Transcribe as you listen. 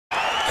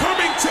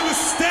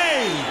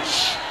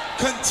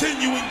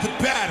Continuing the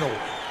battle,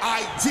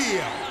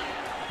 Eyedea.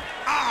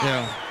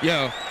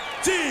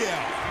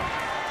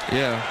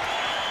 Yeah.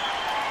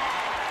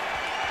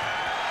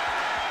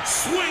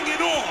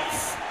 Swinging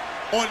off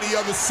on the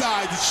other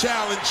side, the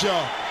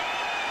challenger,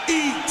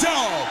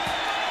 E-Dub.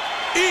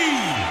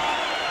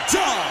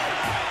 E-Dub.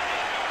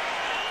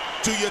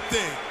 Do your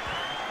thing.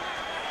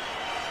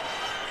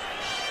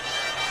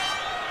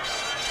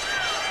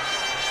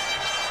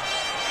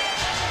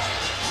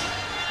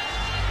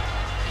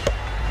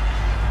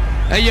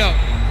 Hey, yo,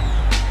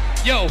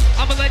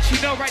 I'ma let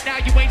you know right now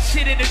you ain't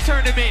shit in the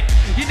tournament.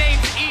 Your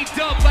name's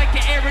E-Dub like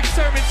the Eric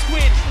Sermon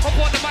squid. Up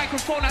on the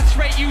microphone, I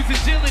straight use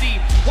agility.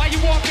 Why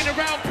you walking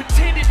around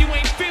pretending you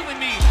ain't feeling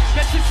me?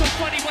 That shit's so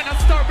funny when I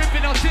start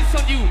ripping out diss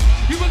on you.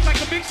 You look like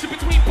a mixture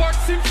between Bart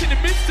Simpson and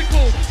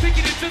Mystical.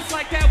 Thinking it's just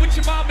like that with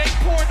your mom make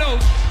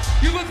pornos.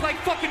 You look like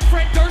fucking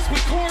Fred Durst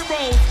with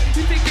cornrows.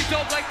 You think you're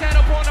dope like that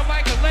up on the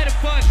mic and let it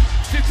fun.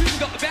 Since this is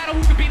the battle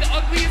who could be the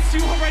ugliest,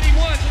 you already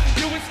won.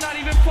 Yo, it's not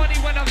even funny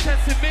when I'm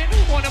testament.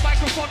 On the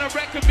microphone I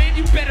recommend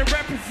you better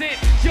represent.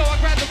 Yo, I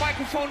grabbed the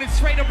microphone and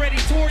straight already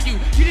tore you.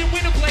 You didn't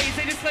win a blaze,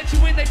 they just let you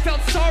in, they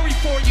felt sorry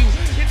for you.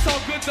 It's all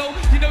good though,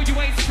 you know you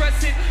ain't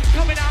stressing.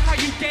 Coming out how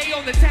you gay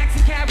on the taxi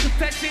cab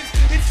confessions.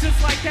 It's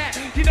just like that,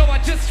 you know I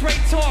just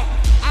straight talk.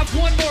 I've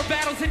won more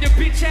battles than your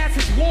bitch ass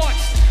has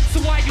watched. So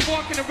why you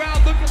walking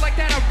around looking like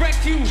that? I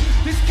wrecked you.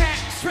 This cat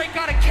straight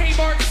got a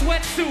Kmart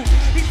sweatsuit.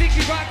 He think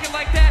he rocking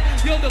like that?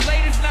 Yo, the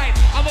latest night,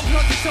 I'ma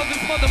plug to show this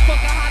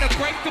motherfucker how to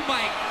break the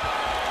mic.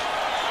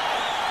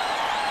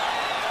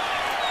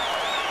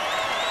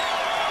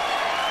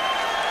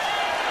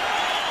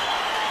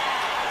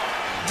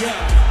 Yo,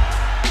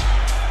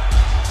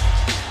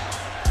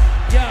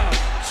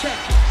 check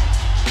it.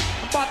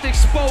 I'm about to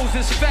expose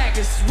this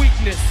faggot's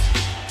weakness.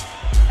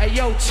 Hey,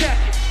 yo, check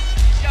it.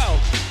 Yo,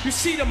 you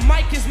see the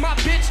mic is my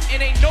bitch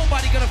and ain't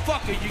nobody gonna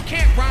fuck her. You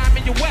can't rhyme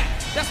and you're whack.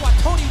 That's why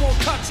Tony won't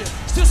touch her.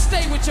 Still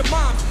stay with your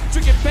mom,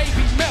 drinking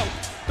baby milk.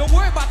 Don't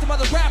worry about them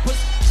other rappers,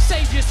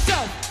 save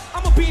yourself.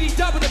 I'm a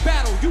BD-Dub in the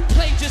battle, you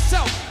played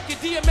yourself. Get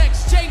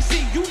DMX,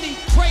 Jay-Z, you need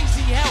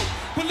crazy help.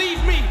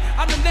 Believe me,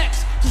 I'm the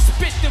next to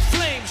spit the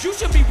flames. You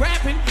should be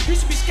rapping, you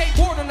should be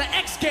skateboarding on the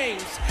X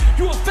Games.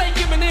 You a fake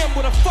Eminem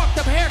with a fucked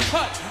up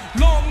haircut,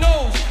 long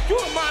nose. You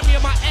remind me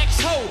of my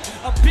ex-hoe,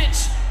 a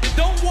bitch that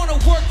don't wanna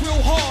work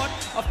real hard,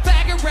 a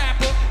faggot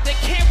rapper that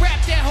can't rap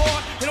that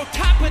hard, and on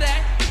top of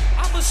that,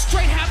 I'ma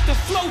straight have to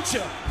float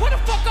ya. Where the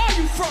fuck are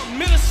you from,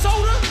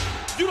 Minnesota?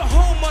 You the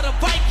home of the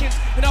Vikings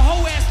and the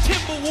whole ass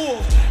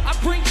Timberwolves. I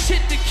bring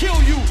shit to kill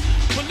you.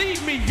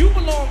 Believe me, you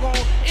belong on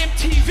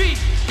MTV.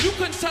 You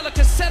couldn't sell a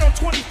cassette on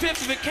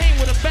 25th if it came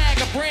with a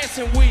bag of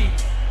Branson weed.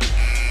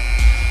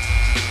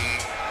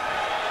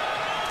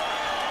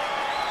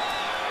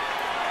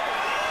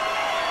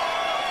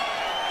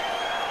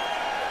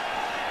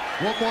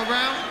 One more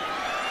round.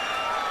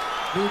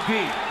 New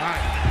beat. All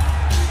right.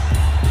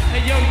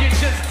 Hey, yo, you're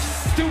just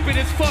stupid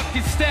as fuck,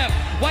 you step.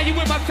 Why you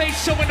in my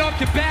face showing off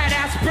your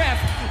badass breath?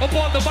 Up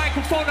on the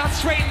microphone, I'll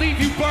straight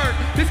leave you burnt.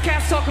 This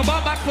cat's talking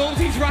about my clothes,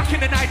 he's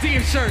rocking an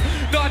Eyedea shirt.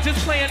 No, I'm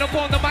just playing up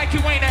on the mic, you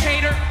ain't a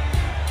hater.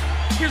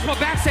 Here's my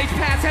backstage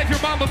pass, have your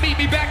mama meet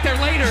me back there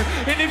later.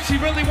 And if she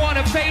really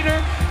wanna fade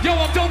her, yo,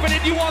 I'm doper than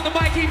you on the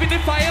mic, even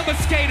if I am a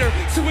skater.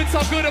 So it's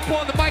all good up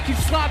on the mic, you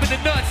slobbing the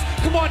nuts.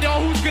 Come on,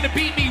 y'all, who's gonna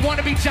beat me?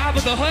 Wanna be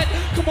Jabba the Hutt?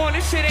 Come on,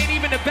 this shit ain't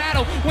even a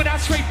battle. When I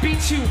straight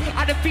beat you,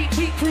 I defeat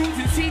weak crews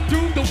and see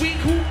through the weak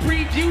who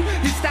preview.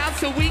 Your style's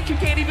so weak, you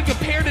can't even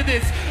compare to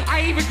this.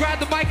 I even grab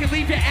the mic and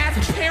leave your ass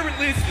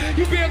parentless.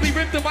 You barely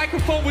ripped the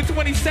microphone with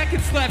 20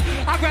 seconds left.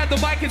 I grab the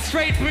mic and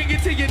straight bring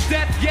it to your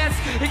death. Yes,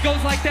 it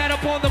goes like that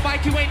up on the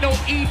mic. You ain't no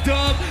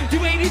E-Dub.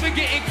 You ain't even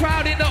getting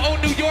crowd in the old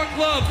New York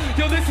club.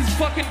 Yo, this is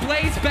fucking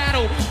Blaze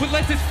battle. But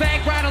let this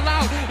fag rattle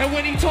out. And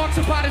when he talks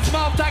about his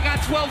mouth, I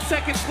got 12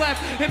 seconds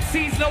left.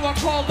 MCs know I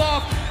called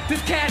off.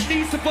 This cat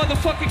needs to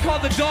motherfucking call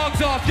the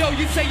dogs off. Yo,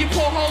 you say you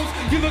pull hoes,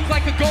 you look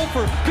like a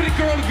gopher. Could a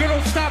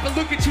girl stop and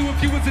look at you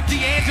if you was a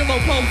D'Angelo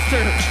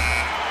poster?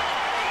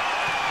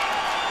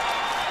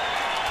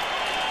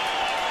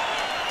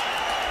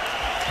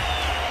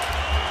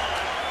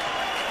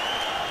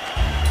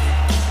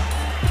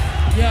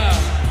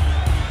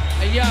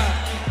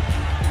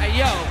 Hey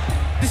yo,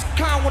 this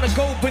kind wanna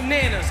go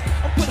bananas.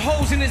 I'll put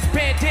hoes in his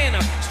bandana,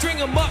 string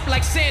him up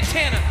like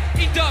Santana.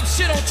 E-Dub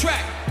shit on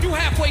track, you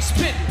halfway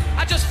spittin'.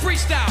 I just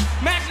freestyle,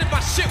 imagine if my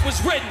shit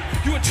was written.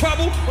 You in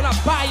trouble when I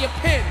buy your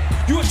pen.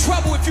 You in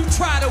trouble if you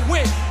try to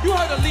win. You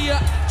heard Aaliyah,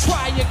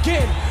 try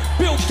again.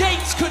 Bill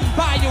Gates couldn't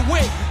buy your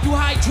win. You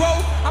hydro,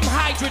 I'm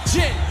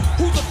hydrogen.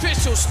 Who's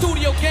official?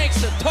 Studio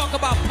gangster, talk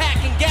about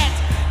packing gats.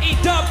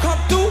 E-Dub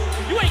come through,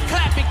 you ain't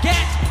clapping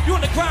gats. You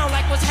on the ground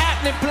like what's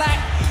happening, black.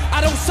 I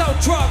don't sell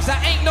drugs, I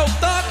ain't no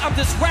thug, I'm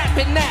just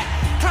rapping that.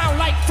 Clown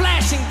like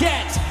flashing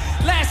gats.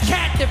 Last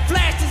cat that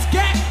flashed his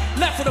gat,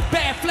 left with a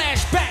bad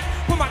flashback.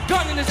 Put my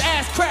gun in his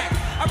ass crack.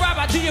 I rob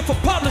Eyedea for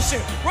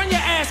publishing. Run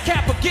your ass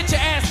cap or get your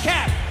ass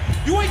capped.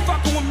 You ain't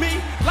fucking with me,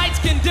 light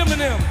skin dimming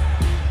them.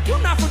 You're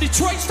not from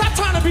Detroit, stop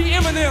trying to be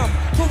Eminem.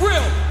 For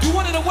real, you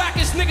one of the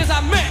wackest niggas I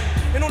met.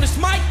 And on this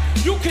mic,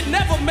 you could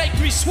never make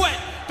me sweat.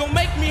 Don't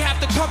make me have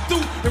to come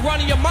through and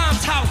run in your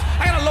mom's house.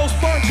 I got a low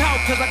sperm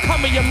count cause I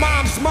come in your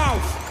mom's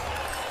mouth.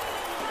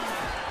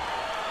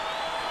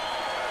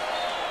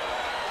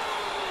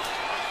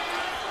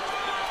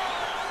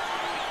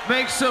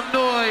 Make some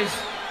noise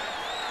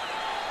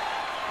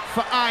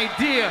for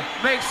Eyedea.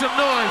 Make some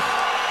noise.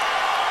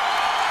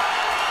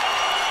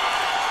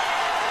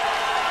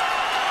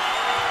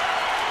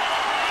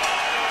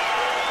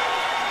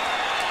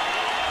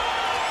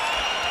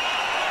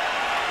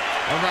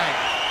 All right.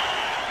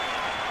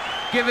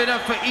 Give it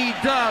up for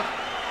E-Dub.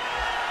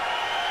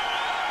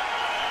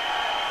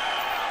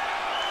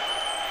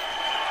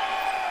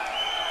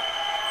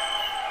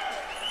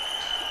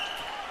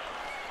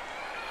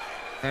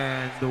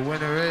 And the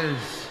winner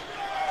is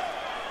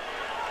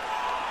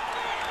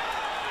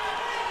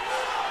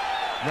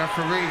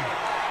referee.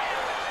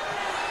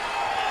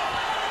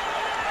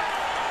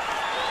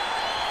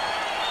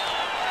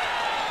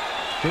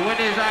 The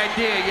winner is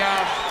Eyedea,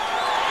 y'all.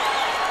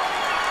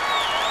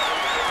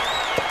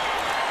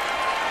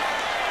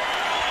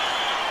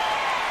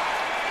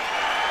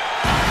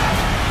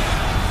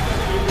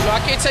 I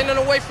can't take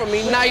nothing away from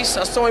me. Nice.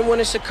 I saw him win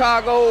in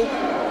Chicago.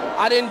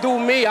 I didn't do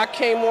me. I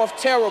came off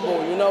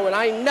terrible, you know, and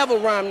I ain't never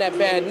rhymed that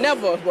bad,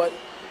 never. But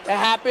it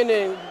happened,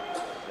 and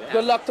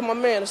good luck to my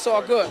man. It's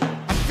all good.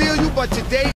 I feel you, but today